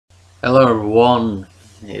Hello everyone,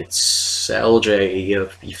 it's LJ, your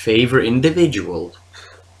favourite individual,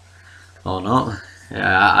 or not.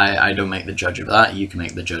 I don't make the judge of that, you can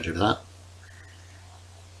make the judge of that.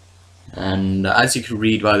 And as you can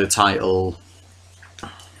read by the title,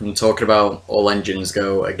 I'm talking about All Engines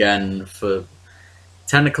Go again for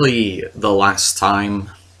technically the last time,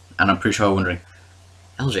 and I'm pretty sure I'm wondering,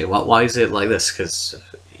 LJ, why is it like this? Because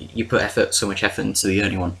you put so much effort into the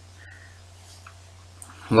Ernie one.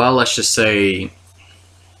 Well, let's just say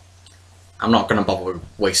I'm not going to bother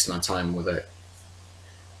wasting my time with it,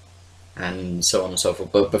 and so on and so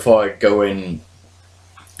forth. But before I go in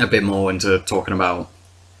a bit more into talking about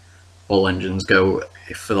All Engines Go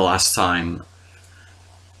for the last time,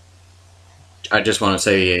 I just want to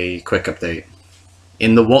say a quick update.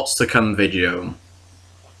 In the What's to Come video,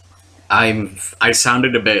 I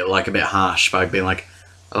sounded a bit harsh by being like,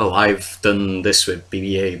 oh, I've done this with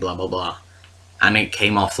BBA, blah blah blah, and it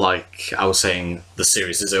came off like I was saying the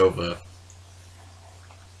series is over.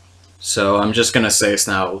 So I'm just gonna say this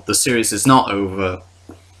now: the series is not over.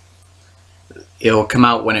 It'll come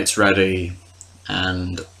out when it's ready,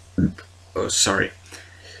 and oh, sorry,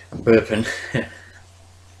 I'm burping.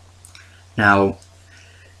 Now,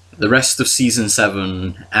 the rest of season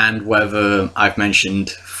 7 and whatever I've mentioned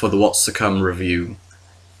for the What's to Come review,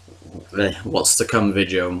 the What's to Come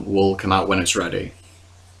video will come out when it's ready.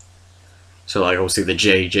 So, like, obviously the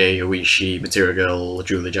JJ, Oishi, Material Girl,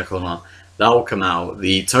 Julie Jekyll and all, that will come out.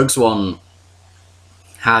 The Tugs one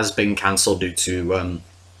has been cancelled due to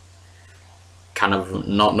kind of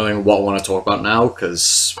not knowing what I want to talk about now,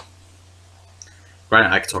 because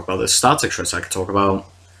right, I could talk about the Star Trek shows, I could talk about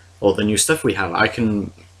all the new stuff we have. I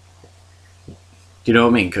can, you know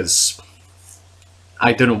what I mean? Because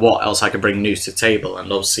I don't know what else I could bring new to the table,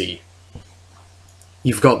 and obviously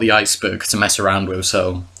you've got the Iceberg to mess around with,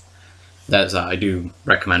 so there's that. I do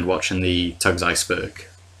recommend watching the Tugs Iceberg.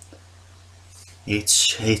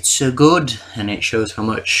 It's good, and it shows how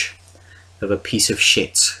much of a piece of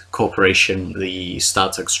shit corporation the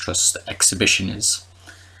Star Tugs Trust exhibition is.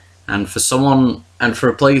 And for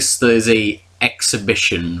a place that is a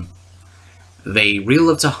exhibition, they really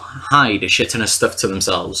love to hide a shit ton of stuff to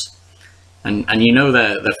themselves. And you know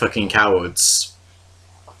they're fucking cowards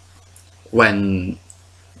when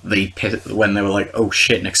they were like, oh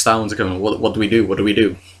shit, next Star Wars are coming, what do we do? What do we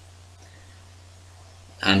do?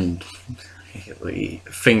 And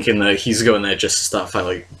thinking that he's going there just to start fight,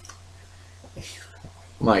 like,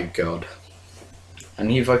 my god.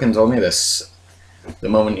 And he fucking told me this the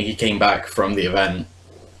moment he came back from the event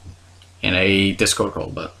in a Discord call,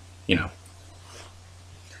 but you know.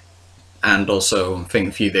 And also, I think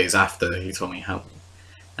a few days after, he told me how,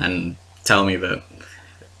 and tell me that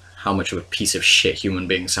how much of a piece of shit human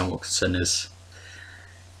being Sam Wilkinson is.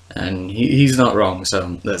 And he's not wrong,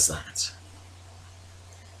 so there's that.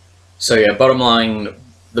 So yeah, bottom line,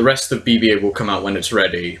 the rest of BBA will come out when it's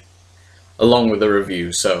ready, along with the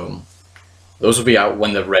review, so those will be out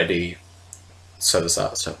when they're ready. So there's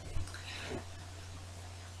that. So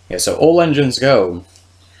yeah, so All Engines Go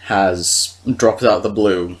has dropped out of the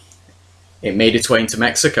blue. It made its way into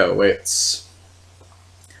Mexico. It's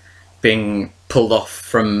being pulled off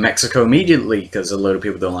from Mexico immediately because a load of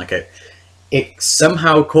people don't like it. It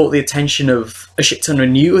somehow caught the attention of a shit ton of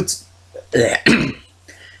news.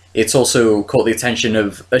 It's also caught the attention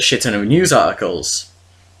of a shit ton of news articles,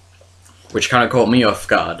 which kind of caught me off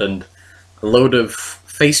guard. And a load of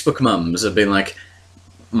Facebook mums have been like,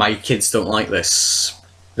 my kids don't like this.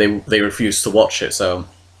 They refuse to watch it, so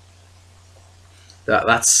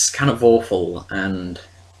that's kind of awful. And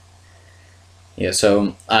yeah,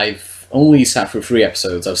 so I've only sat through 3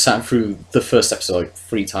 episodes. I've sat through the first episode like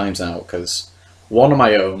 3 times now, because one on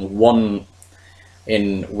my own, one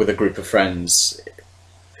with a group of friends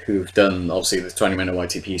who've done obviously the 20-minute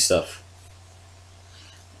YTP stuff,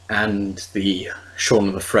 and the Shaun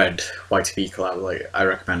of the Fred YTP collab. Like, I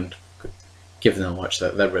recommend giving them a watch.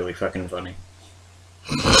 They're really fucking funny.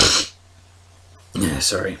 Yeah,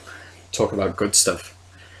 sorry. Talk about good stuff.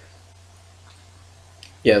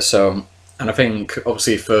 Yeah, so, and I think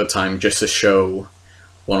obviously 3rd time just to show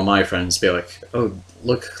one of my friends, be like, oh,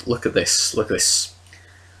 look at this, look at this.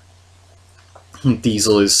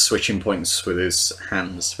 Diesel is switching points with his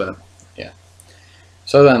hands, but yeah.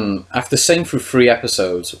 So then, after sitting through 3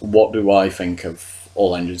 episodes, what do I think of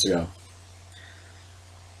All Engines Go?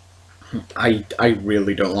 I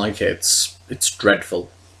really don't like it. It's dreadful.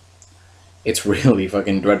 It's really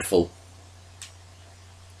fucking dreadful.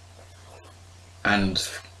 And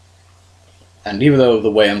even though the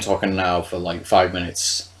way I'm talking now for like 5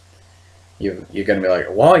 minutes you're gonna be like,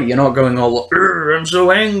 why? You're not going all, I'm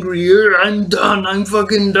so angry, I'm done, I'm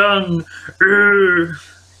fucking done,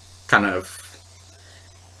 kind of.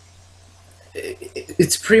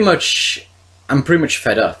 It's pretty much, I'm pretty much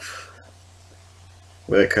fed up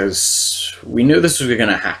with it because we knew this was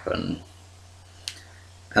gonna happen,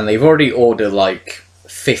 and they've already ordered like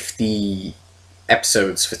 50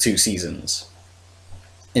 episodes for 2 seasons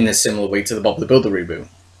in a similar way to the Bob the Builder reboot.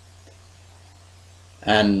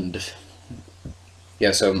 And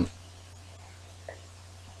yeah, so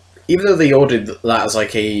even though they ordered that as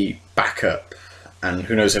like a backup, and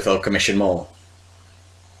who knows if they'll commission more,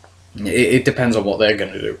 it depends on what they're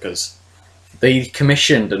going to do, because they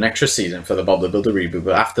commissioned an extra season for the Bob the Builder reboot,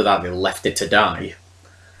 but after that they left it to die.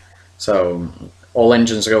 So all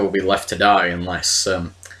engines go will be left to die unless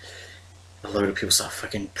a load of people start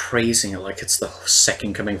fucking praising it like it's the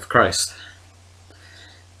second coming of Christ.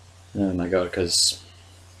 Oh my god, because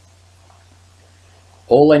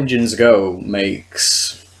All Engines Go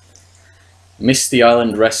makes Misty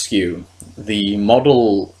Island Rescue the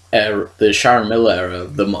model era, the Sharon Miller era,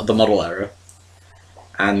 the model era,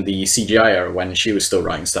 and the CGI era when she was still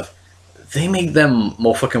writing stuff. They make them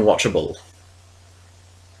more fucking watchable.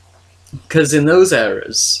 Because in those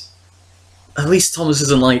eras, at least Thomas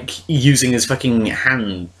isn't like using his fucking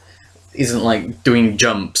hand, isn't like doing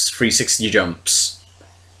jumps, 360 jumps,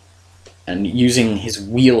 and using his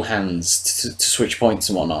wheel hands to switch points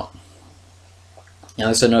and whatnot. Yeah,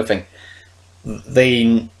 that's another thing.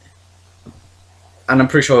 And I'm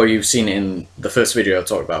pretty sure you've seen it in the first video I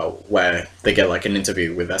talked about, where they get like an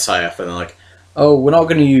interview with SIF and they're like, oh, we're not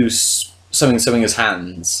going to use something as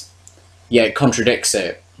hands. Yeah, it contradicts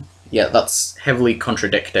it. Yeah, that's heavily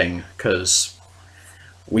contradicting, because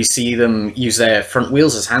we see them use their front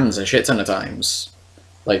wheels as hands a shit ton of times.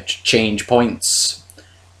 Like, change points.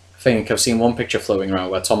 I think I've seen one picture floating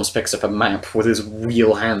around where Thomas picks up a map with his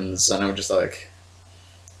wheel hands, and I'm just like,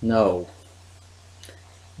 no.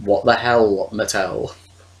 What the hell, Mattel?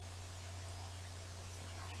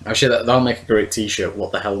 Actually, that'll make a great t-shirt,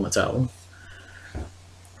 what the hell, Mattel?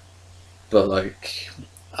 But, like,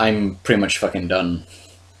 I'm pretty much fucking done.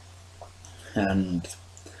 And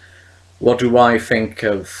what do I think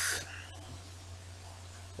of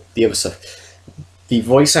the other stuff? The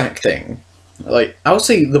voice acting. Like, I would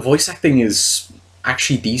say the voice acting is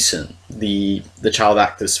actually decent. The child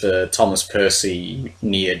actors for Thomas, Percy,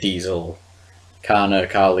 Nia, Diesel, Kana,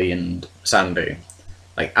 Carly, and Sandy.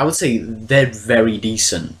 Like, I would say they're very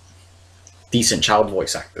decent child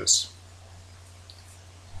voice actors.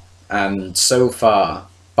 And so far,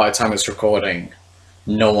 by the time it's recording,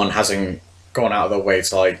 no one hasn't gone out of their way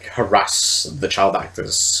to like harass the child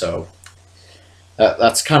actors. So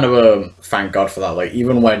that's kind of a thank God for that. Like,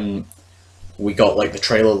 even when we got like the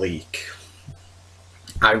trailer leak,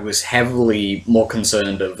 I was heavily more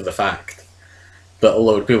concerned over the fact that a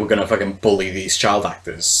load of people were gonna fucking bully these child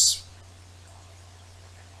actors.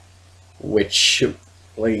 Which,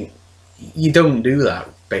 like, you don't do that,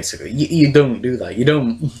 basically. You don't do that.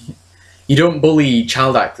 You don't bully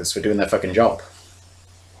child actors for doing their fucking job.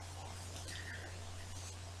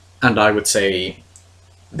 And I would say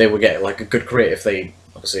they would get like a good career if they,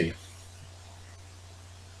 obviously,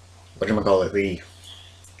 what do I call it,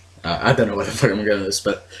 I don't know where the fuck I'm going with this,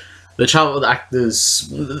 but the child actors,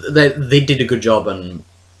 they did a good job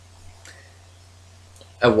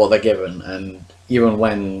at what they're given, and even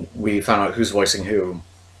when we found out who's voicing who,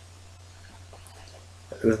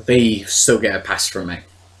 they still get a pass from me.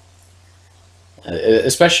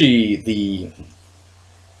 Especially the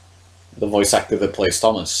voice actor that plays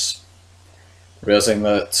Thomas, realizing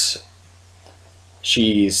that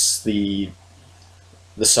she's the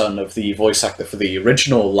son of the voice actor for the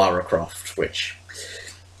original Lara Croft, which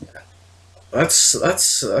that's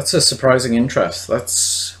a surprising interest.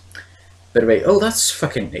 That's a bit of a, oh, that's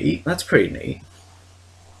fucking neat. That's pretty neat.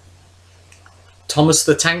 Thomas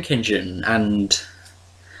the Tank Engine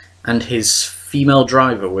and his female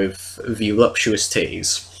driver with voluptuous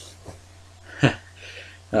titties.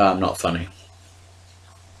 I'm not funny.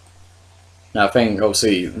 Now, I think,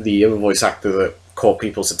 obviously, the other voice actor that caught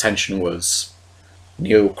people's attention was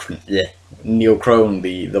Neil Crone,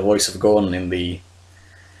 the voice of Gordon in the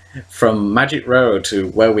From Magic Railroad to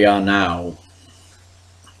Where We Are Now.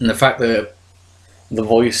 And the fact that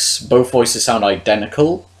both voices sound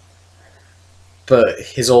identical, but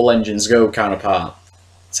his All Engines Go counterpart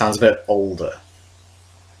sounds a bit older.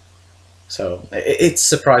 So, it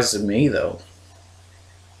surprises me, though.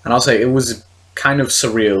 And I'll say it was kind of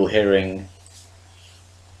surreal hearing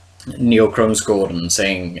Neil Crone's Gordon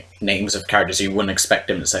saying names of characters you wouldn't expect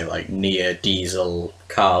him to say, like Nia, Diesel,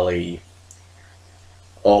 Carly,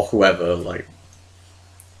 or whoever, like.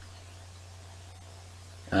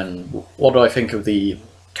 And what do I think of the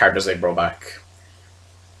characters they brought back?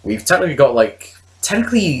 We've technically got, like,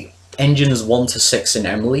 technically engines 1 to 6 in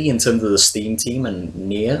Emily in terms of the Steam team and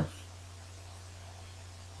Nia.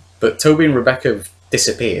 But Toby and Rebecca have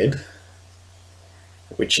disappeared,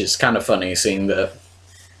 which is kind of funny, seeing that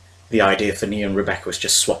the idea for Nia and Rebecca was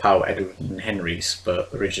just swap out Edward and Henry's, but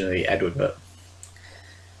originally Edward, but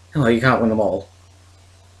oh, you can't win them all.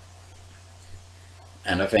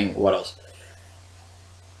 And I think, what else?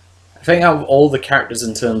 I think out of all the characters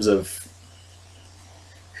in terms of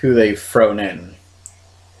who they've thrown in,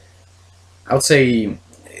 I would say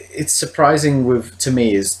it's surprising to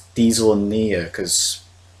me is Diesel and Nia, because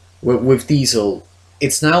with Diesel,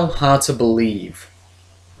 it's now hard to believe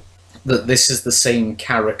that this is the same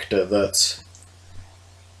character that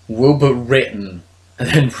Wilbur written and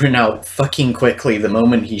then written out fucking quickly the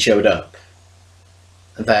moment he showed up.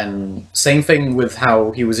 And then, same thing with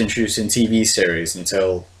how he was introduced in TV series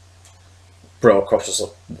until Britt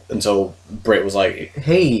was like,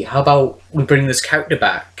 hey, how about we bring this character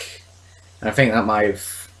back? And I think that might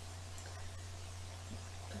have,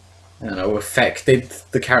 I don't know, affected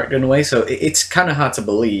the character in a way, so it's kind of hard to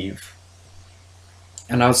believe.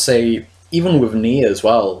 And I would say, even with Nia as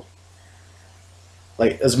well,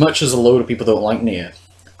 like, as much as a load of people don't like Nia,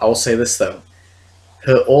 I will say this though,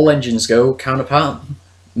 her All Engines Go counterpart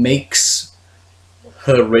makes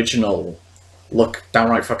her original look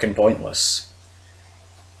downright fucking pointless.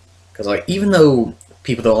 Because, like, even though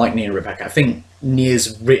people don't like Nia and Rebecca, I think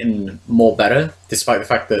Nia's written more better, despite the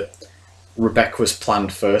fact that Rebecca was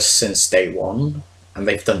planned first since day one, and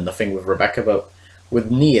they've done nothing with Rebecca, but with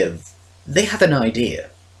Nia, they had an idea.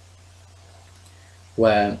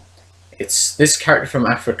 Where it's this character from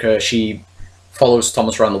Africa, she follows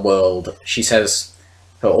Thomas around the world, she says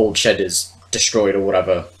her old shed is destroyed or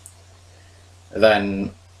whatever.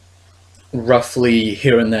 Then, roughly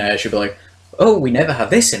here and there, she'll be like, oh, we never had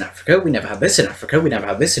this in Africa, we never had this in Africa, we never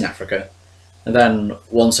had this in Africa. And then,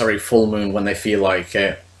 once every full moon, when they feel like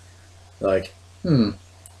it, like,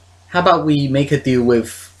 how about we make a deal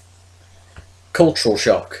with Cultural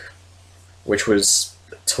Shock, which was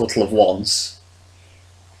a total of once.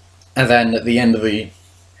 And then, at the end of the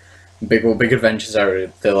Big Adventures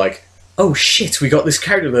area, they're like, oh shit, we got this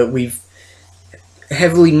character that we've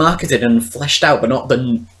heavily marketed and fleshed out, but not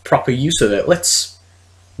done proper use of it. Let's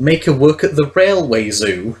make her work at the Railway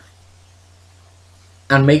Zoo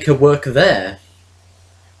and make her work there.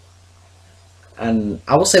 And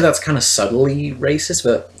I will say that's kind of subtly racist,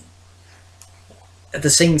 but at the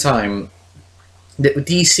same time,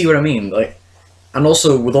 do you see what I mean? Like, and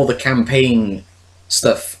also with all the campaign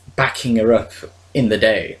stuff backing her up in the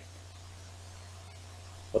day.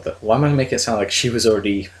 Why am I making it sound like she was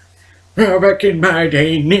already... Well, back in my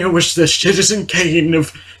day, Nia was the Citizen Kane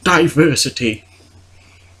of diversity.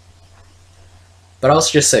 But I'll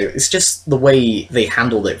just say, it's just the way they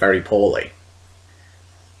handled it very poorly.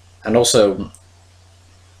 And also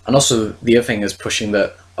the other thing is pushing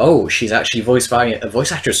that, oh, she's actually voiced by a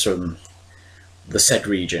voice actress from the said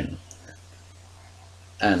region.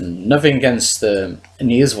 And nothing against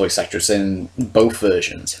Nia's voice actress in both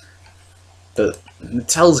versions. But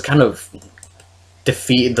Mattel's kind of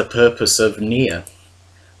defeated the purpose of Nia.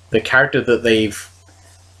 The character that they've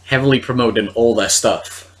heavily promoted in all their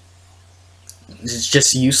stuff is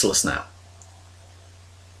just useless now.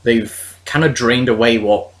 They've kind of drained away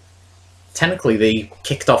what technically they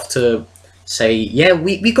kicked off to say, yeah,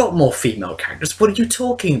 we got more female characters, what are you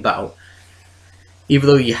talking about? Even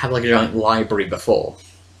though you had like a giant library before.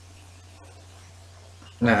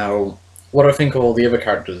 Now, what do I think of all the other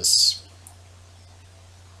characters?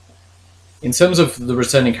 In terms of the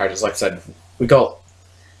returning characters, like I said, we got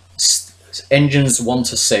Engines 1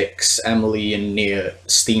 to 6, Emily and Nia,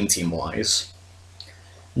 Steam Team wise.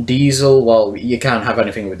 Diesel, well, you can't have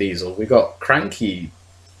anything with Diesel. We got Cranky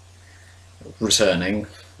returning,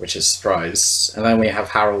 which is a surprise. And then we have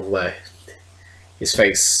Harold where his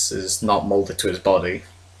face is not moulded to his body.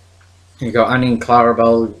 You got Annie and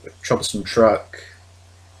Clarabelle, Troublesome Truck.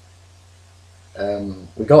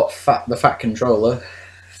 We got the Fat Controller,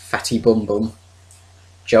 Fatty Bum Bum,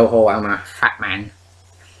 Joho, I'm a fat man.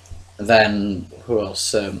 And then, who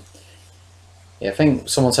else? Yeah, I think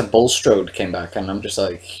someone said Bulstrode came back, and I'm just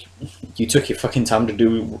like, you took your fucking time to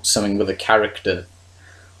do something with a character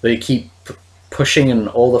that you keep pushing in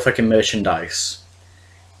all the fucking merchandise.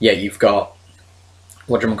 Yeah, you've got,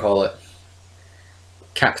 whatchamacallit,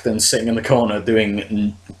 Captain sitting in the corner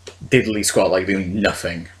doing diddly squat, like doing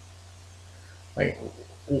nothing. Like,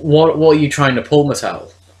 what are you trying to pull,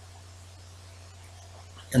 Mattel?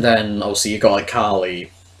 And then obviously you got like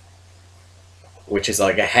Carly, which is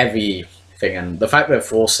like a heavy thing, and the fact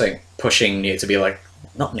that pushing Nia to be like,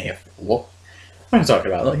 not Nia, what am I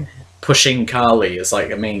talking about? Like pushing Carly as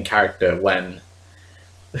like a main character when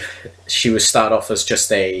she was start off as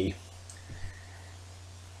just a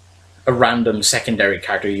random secondary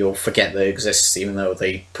character you'll forget that exists, even though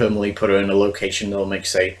they permanently put her in a location that'll make you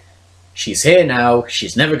say, she's here now,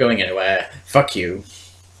 she's never going anywhere, fuck you.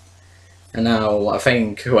 And now I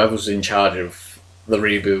think whoever's in charge of the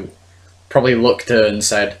reboot probably looked at her and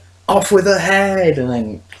said, off with her head, and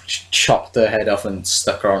then chopped her head off and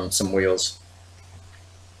stuck her on some wheels.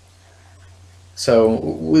 So,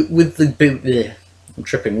 with the I'm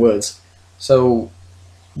tripping words. So,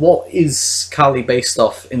 what is Carly based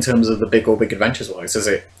off in terms of the Big or Big Adventures wise? Is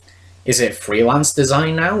it freelance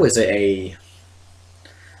design now? Is it a...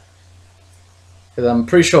 Because I'm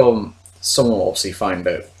pretty sure someone will obviously find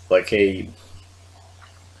it, like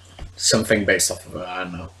something based off of it, I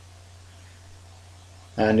don't know.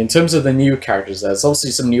 And in terms of the new characters, there's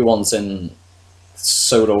obviously some new ones in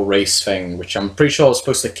Soto Race thing, which I'm pretty sure was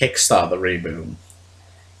supposed to kickstart the reboot,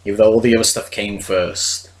 even though all the other stuff came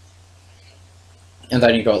first. And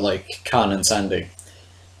then you got like Khan and Sandy.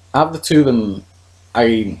 Out of the two of them,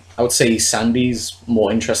 I would say Sandy's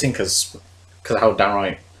more interesting because how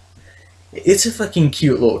downright it's a fucking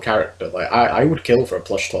cute little character. Like I would kill for a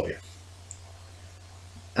plush toy.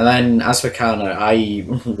 And then as for Kana, I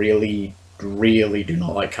really do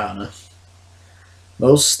not like Kana.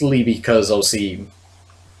 Mostly because obviously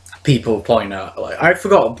people point out, like I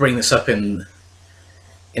forgot to bring this up in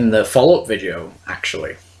the follow-up video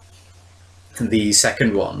actually. The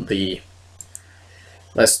second one,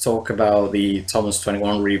 let's talk about the Thomas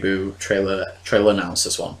 21 reboot trailer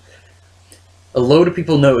analysis one. A load of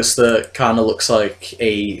people noticed that Kana looks like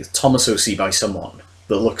a Thomas OC by someone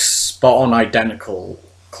that looks spot on identical,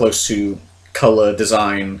 close to color,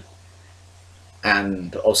 design,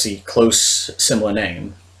 and obviously close similar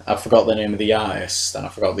name. I forgot the name of the artist and I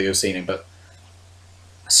forgot the OC name, but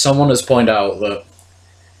someone has pointed out that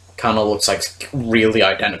Kana looks like really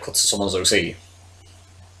identical to someone's OC.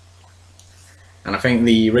 And I think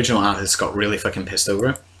the original artist got really fucking pissed over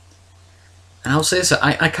it. And I'll say this,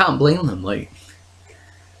 I can't blame them. Like,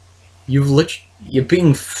 you're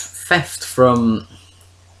being theft from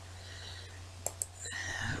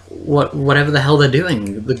whatever the hell they're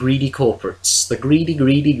doing. The greedy corporates. The greedy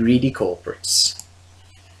corporates.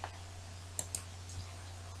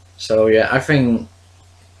 So yeah, I think,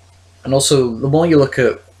 and also the more you look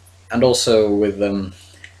at, and also with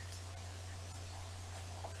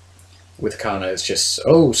Kana, it's just,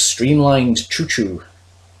 oh, streamlined choo-choo.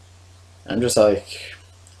 I'm just like,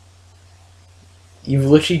 you've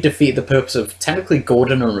literally defeated the purpose of technically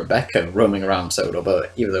Gordon and Rebecca roaming around Soto,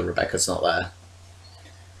 but even though Rebecca's not there.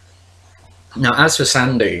 Now, as for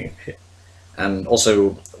Sandy, and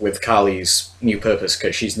also with Carly's new purpose,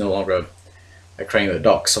 because she's no longer a crane at the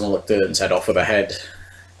dock, someone looked at her and said, off with her head.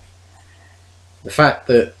 The fact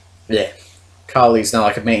that, yeah, Carly's now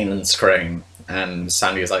like a maintenance crane, and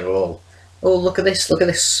Sandy is like, oh, look at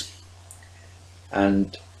this.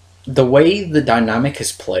 And the way the dynamic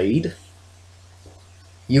is played,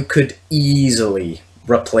 you could easily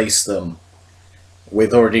replace them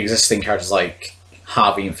with already existing characters like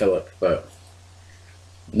Harvey and Philip, but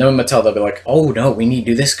no Mattel, they'll be like, oh no, we need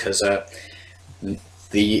to do this because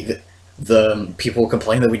the people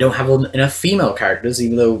complain that we don't have enough female characters,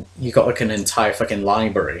 even though you got like an entire fucking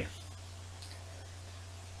library.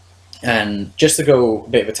 And just to go a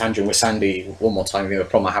bit of a tangent with Sandy one more time, the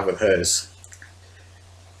problem I have with hers,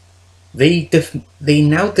 they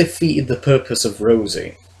now defeated the purpose of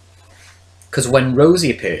Rosie. Because when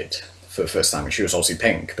Rosie appeared for the first time, she was obviously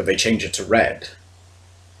pink, but they changed it to red.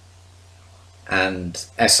 And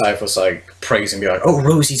SIF was like praising me, like, oh,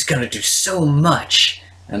 Rosie's gonna do so much.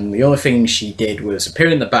 And the only thing she did was appear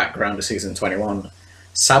in the background of season 21,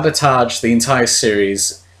 sabotage the entire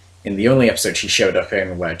series in the only episode she showed up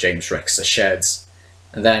in, where James wrecks the sheds.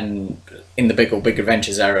 And then in the Big or Big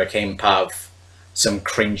Adventures era came part of some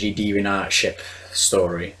cringy DeviantArt ship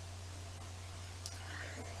story.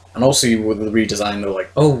 And also with the redesign, they're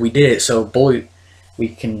like, oh, we did it, so boy, we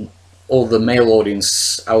can, all the male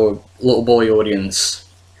audience, our little boy audience,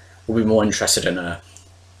 will be more interested in her.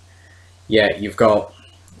 Yeah, you've got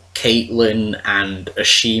Caitlin and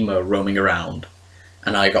Ashima roaming around,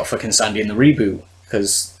 and I got fucking Sandy in the reboot,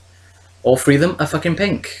 because all three of them are fucking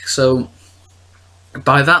pink. So,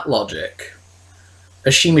 by that logic,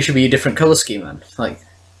 Ashima should be a different colour scheme then. Like,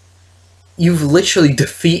 you've literally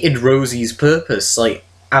defeated Rosie's purpose, like,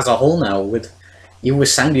 as a whole now, with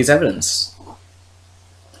Sandy's evidence.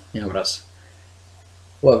 You know what else?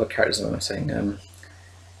 what other characters am I saying?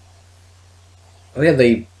 Oh yeah,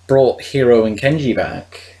 they brought Hiro and Kenji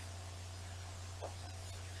back.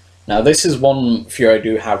 Now this is one fear I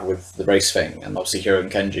do have with the race thing, and obviously Hiro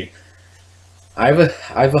and Kenji. I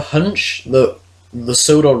have a hunch that the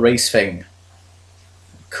Soda race thing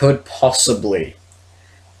could possibly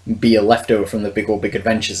be a leftover from the Big or Big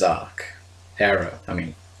Adventures era. I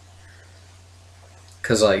mean,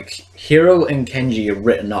 because like Hiro and Kenji are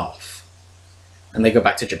written off, and they go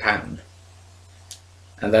back to Japan.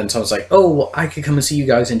 And then Tom's like, "Oh, I could come and see you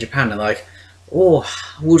guys in Japan," and like, "Oh,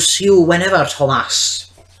 we'll see you whenever,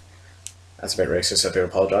 Thomas." That's a bit racist. I do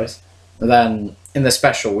apologise. And then in the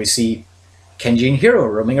special, we see Kenji and Hiro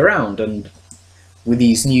roaming around, and with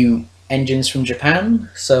these new engines from Japan,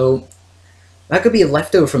 so that could be a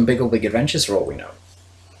leftover from Big or Big Adventures for all we know.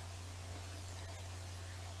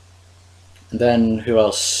 And then who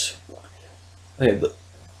else?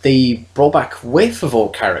 They brought back Whiff of all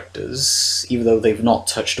characters, even though they've not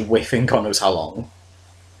touched Whiff in God knows how long.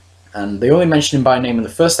 And they only mentioned him by name in the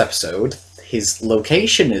first episode. His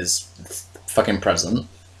location is fucking present.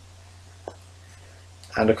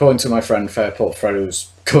 And according to my friend Fairport Fred,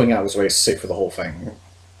 who's going out of his way to sit for the whole thing,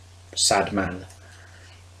 sad man,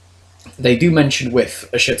 they do mention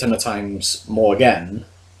Whiff a shit ton of times more again.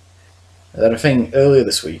 And then I think earlier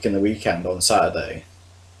this week, in the weekend on Saturday,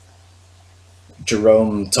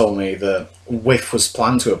 Jerome told me that Whiff was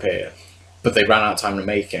planned to appear, but they ran out of time to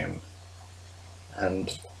make him.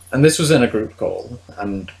 And this was in a group call,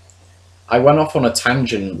 and I went off on a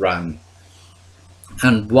tangent rant,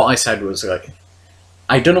 and what I said was like,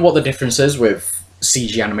 I don't know what the difference is with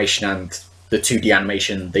CG animation and the 2D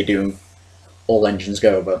animation they do in All Engines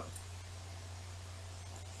Go, but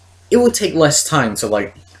it would take less time to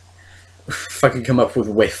like fucking come up with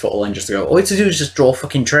Whiff for All Engines Go. All you have to do is just draw a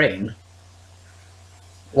fucking train.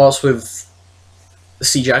 Whilst with the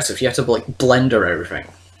CGI stuff, you have to like blender everything.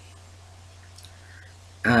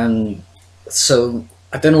 And so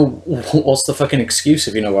I don't know what's the fucking excuse,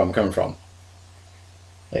 if you know where I'm coming from.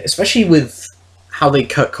 Especially with how they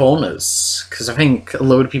cut corners, because I think a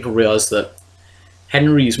load of people realise that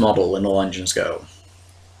Henry's model in All Engines Go,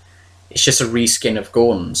 it's just a reskin of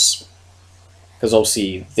Gordon's. Because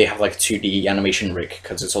obviously they have like a 2D animation rig,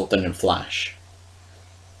 because it's all done in Flash.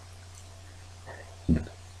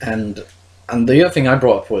 And the other thing I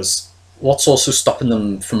brought up was, what's also stopping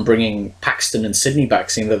them from bringing Paxton and Sydney back,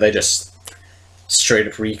 seeing that they just straight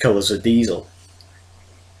up recolors of Diesel?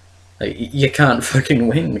 Like, you can't fucking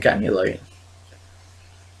win, can you? Like,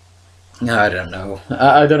 I don't know.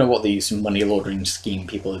 I don't know what these money laundering scheme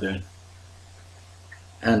people are doing.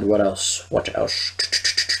 And what else? What else?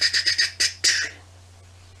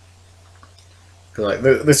 Like,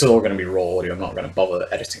 this is all going to be raw audio. I'm not going to bother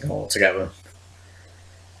editing it all together.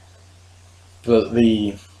 But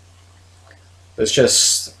there's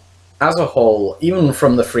just, as a whole, even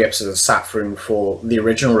from the 3 episodes I sat through for the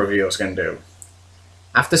original review I was going to do,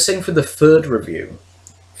 after sitting for the third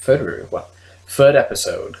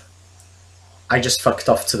episode, I just fucked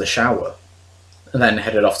off to the shower and then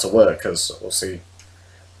headed off to work, because obviously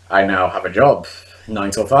I now have a job,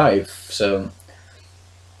 9 till 5, so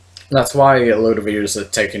that's why a load of videos are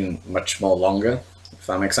taking much more longer, if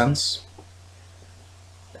that makes sense.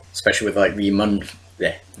 Especially with like the month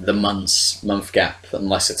gap,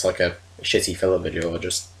 unless it's like a shitty filler video or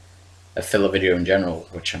just a filler video in general,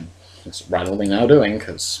 which I'm just randomly now doing,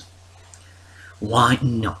 because why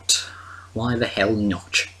not? Why the hell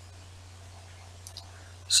not?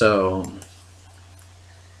 So,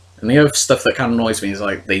 and the other stuff that kind of annoys me is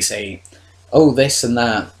like they say, oh, this and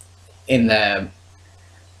that in their,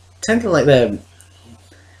 tend to like their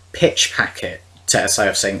pitch packet to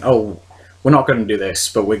SIF saying, oh, we're not going to do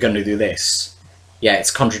this, but we're going to do this. Yeah, it's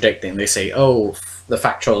contradicting. They say, oh, the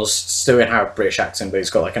Factual's still in have a British accent, but he's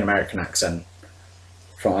got like an American accent.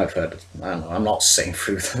 From what I've heard, I don't know, I'm not sitting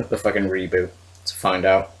through the fucking reboot to find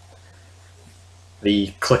out.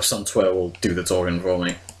 The clips on Twitter will do the talking for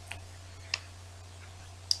me.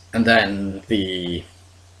 And then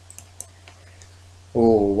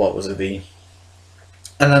what was it,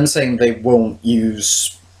 and then saying they won't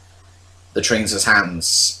use the trains as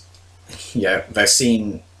hands. Yeah, they're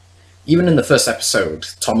seeing, even in the first episode,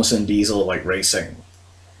 Thomas and Diesel are like racing,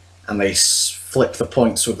 and they flip the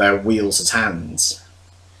points with their wheels as hands.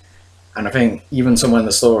 And I think even somewhere in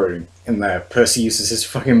the story, in there, Percy uses his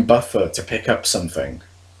fucking buffer to pick up something.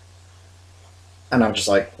 And I'm just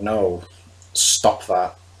like, no, stop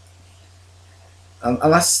that. And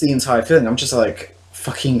that's the entire thing. I'm just like,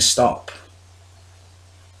 fucking stop.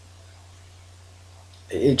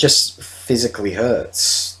 It just physically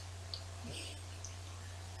hurts.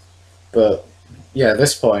 But yeah, at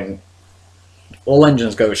this point, All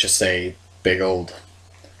Engines Go is just a big old.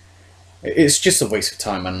 It's just a waste of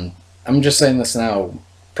time, and I'm just saying this now,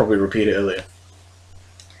 probably repeat it earlier.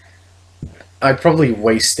 I probably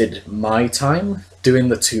wasted my time doing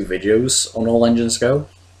the 2 videos on All Engines Go.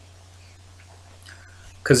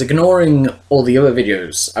 Because ignoring all the other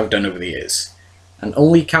videos I've done over the years, and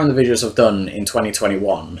only count the videos I've done in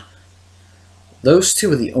 2021, those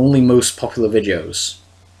 2 are the only most popular videos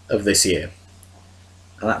of this year.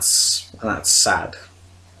 And that's sad.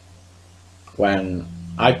 When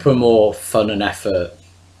I put more fun and effort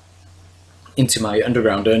into my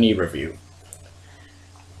Underground Ernie review,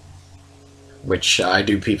 which I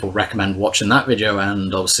do people recommend watching that video,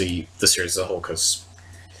 and obviously the series as a whole, because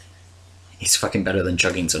it's fucking better than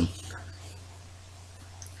Chuggington.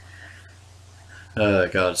 Oh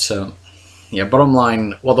god, so yeah, bottom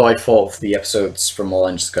line, what do I thought of the episodes from All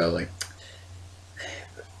Engines Go? Like,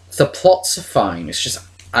 the plots are fine, it's just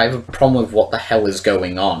I have a problem with what the hell is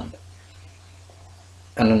going on.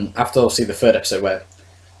 And after obviously the 3rd episode where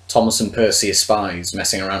Thomas and Percy are spies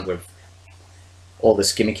messing around with all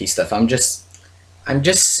this gimmicky stuff, I'm just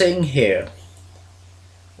sitting here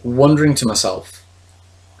wondering to myself,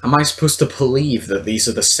 am I supposed to believe that these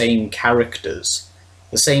are the same characters,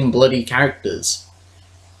 the same bloody characters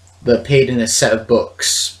that appeared in a set of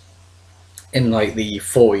books in like the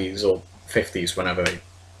 40s or 50s whenever they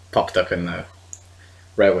popped up in the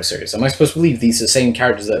Railway series? Am I supposed to believe these are the same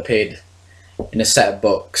characters that appeared in a set of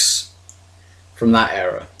books from that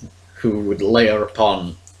era, who would later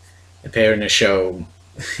upon appear in a show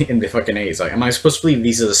in the fucking 80s? Like, am I supposed to believe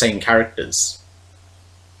these are the same characters?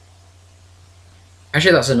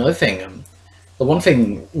 Actually, that's another thing. The one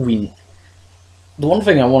thing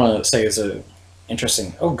I want to say is a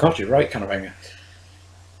interesting. Oh god, you're right, kind of thing.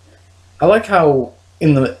 I like how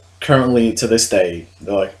currently to this day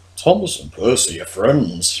they're like, Thomas and Percy are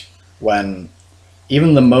friends, when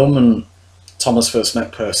even the moment Thomas first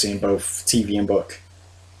met Percy in both TV and book,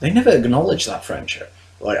 they never acknowledge that friendship,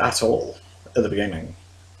 like, at all at the beginning.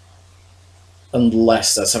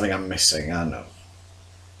 Unless there's something I'm missing, I don't know.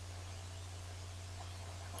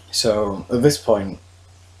 So at this point,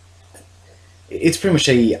 it's pretty much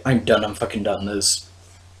I'm done, I'm fucking done.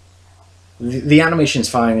 The animation's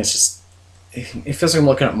fine, it's just, it feels like I'm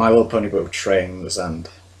looking at My Little Pony but with trains, and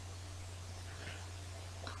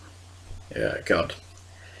yeah, god.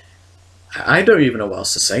 I don't even know what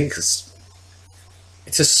else to say, because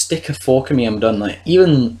it's a stick of fork in me, I'm done. Like,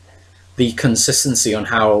 even the consistency on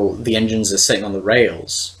how the engines are sitting on the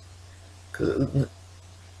rails, because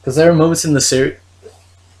there are moments in the series,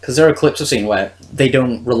 because there are clips I've seen where they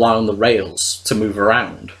don't rely on the rails to move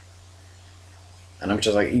around, and I'm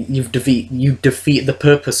just like, you defeat the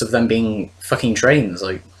purpose of them being fucking trains.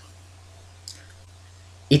 Like,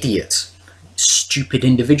 idiots, stupid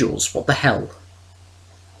individuals, what the hell?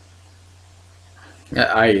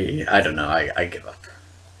 I don't know, I give up.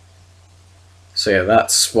 So yeah,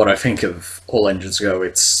 that's what I think of All Engines Go.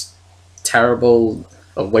 It's terrible,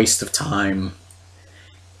 a waste of time.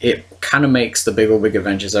 It kind of makes the Big Old Big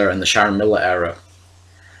Adventures era and the Sharon Miller era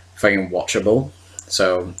fucking watchable.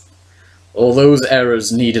 So all those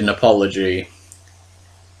eras need an apology,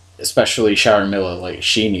 especially Sharon Miller. Like,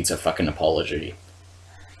 she needs a fucking apology,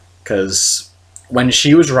 because when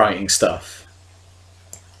she was writing stuff,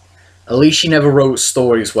 at least she never wrote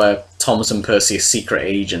stories where Thomas and Percy are secret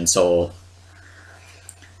agents, or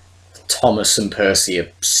Thomas and Percy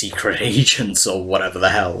are secret agents, or whatever the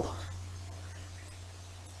hell.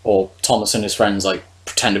 Or Thomas and his friends, like,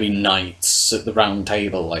 pretend to be knights at the round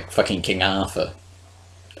table, like fucking King Arthur.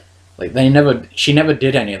 Like, she never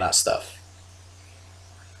did any of that stuff.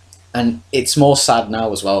 And it's more sad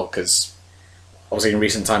now as well, because obviously in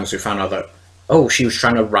recent times we found out that, oh, she was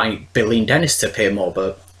trying to write Billy and Dennis to appear more,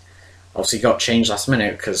 but obviously got changed last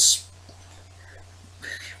minute because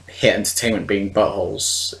Hit Entertainment being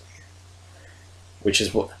buttholes, which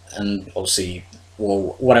is what, and obviously,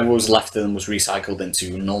 well, whatever was left of them was recycled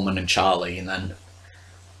into Norman and Charlie, and then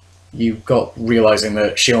you got realizing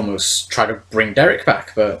that she almost tried to bring Derek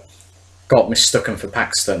back, but got mistaken for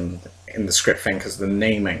Paxton in the script thing because of the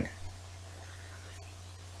naming.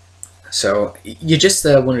 So you're just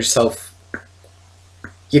there wondering yourself,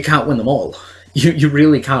 you can't win them all. You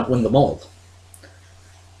really can't win them all.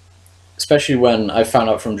 Especially when I found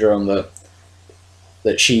out from Jerome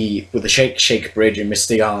that she, with the Shake Bridge in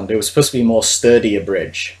Misty Island, it was supposed to be a more sturdier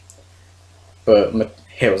bridge. But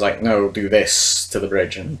Hit was like, no, do this to the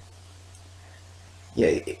bridge. And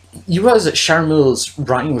yeah, you realize that Sharon Miller's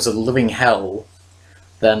writing was a living hell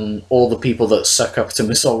than all the people that suck up to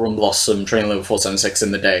Miss Autumn Blossom, Train Level 476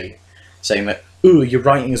 in the day, saying that, ooh, your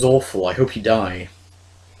writing is awful, I hope you die.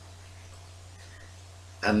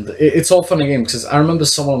 And it's all fun and games, because I remember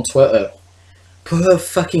someone on Twitter put her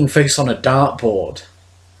fucking face on a dartboard.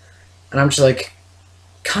 And I'm just like,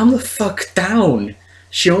 calm the fuck down.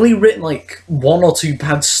 She only written like one or two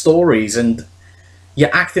bad stories, and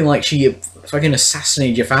you're acting like she fucking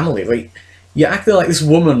assassinated your family. Like, you're acting like this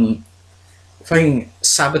woman fucking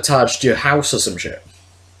sabotaged your house or some shit.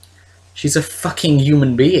 She's a fucking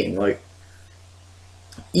human being. Like,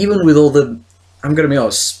 even with all the, I'm gonna be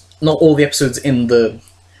honest, not all the episodes in the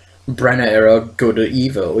Brenner era are good or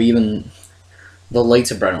either, or even the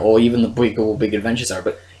later Brenner, or even the Big Adventures era,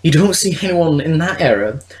 but you don't see anyone in that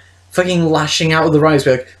era fucking lashing out of the writers,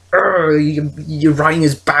 be like, your writing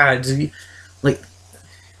is bad. Like,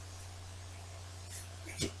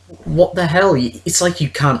 what the hell? It's like you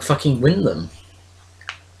can't fucking win them.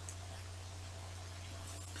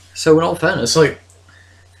 So in all fairness, like,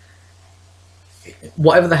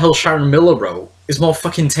 whatever the hell Sharon Miller wrote is more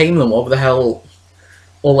fucking tame than whatever the hell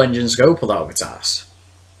All Engines Go pulled out of its ass.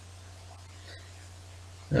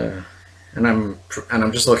 And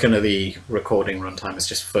I'm just looking at the recording runtime. It's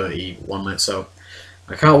just 31 minutes, so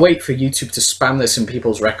I can't wait for YouTube to spam this in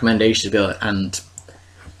people's recommendations. And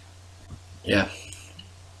yeah,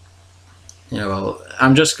 well,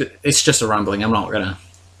 it's just a rambling. I'm not gonna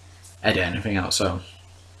edit anything out. So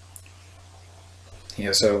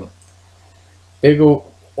yeah, so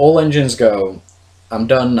All Engines Go. I'm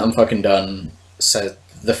done. I'm fucking done. Said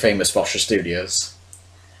the famous Foster Studios.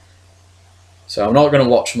 So I'm not going to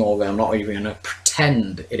watch more of it. I'm not even going to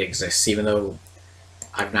pretend it exists, even though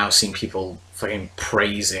I've now seen people fucking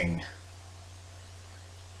praising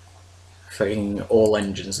fucking All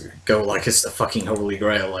Engines Go like it's the fucking holy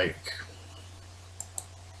grail. Like,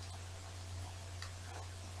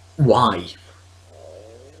 why?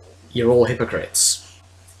 You're all hypocrites.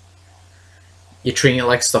 You're treating it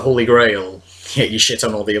like it's the holy grail, yet you shit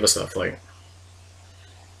on all the other stuff. Like,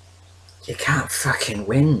 you can't fucking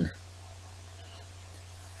win.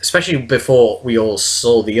 Especially before we all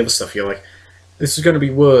saw the other stuff, you're like, this is going to be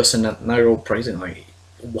worse, and now you're all praising. Like,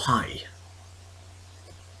 why?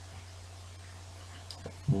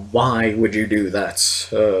 Why would you do that?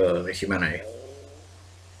 The humanity.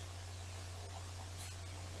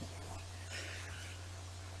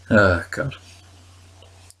 Oh, God.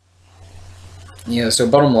 Yeah, so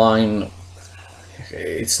bottom line,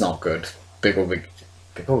 it's not good. Big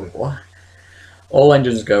what? All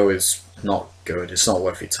Engines Go is not good. It's not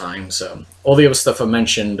worth your time. So all the other stuff I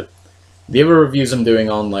mentioned, the other reviews I'm doing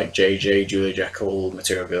on like JJ, Julia Jekyll,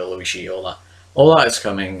 Material Girl, Luigi, all that is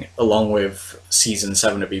coming along with season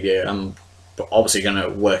 7 of BBA. I'm obviously going to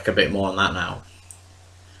work a bit more on that now,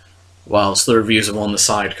 whilst the reviews are on the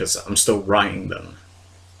side because I'm still writing them,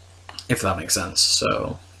 if that makes sense.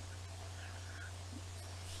 So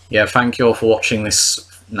yeah, thank you all for watching this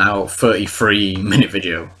now 33-minute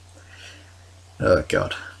video. Oh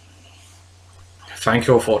God. Thank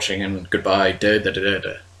you all for watching, and goodbye.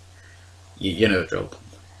 You know the drill.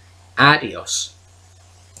 Adios.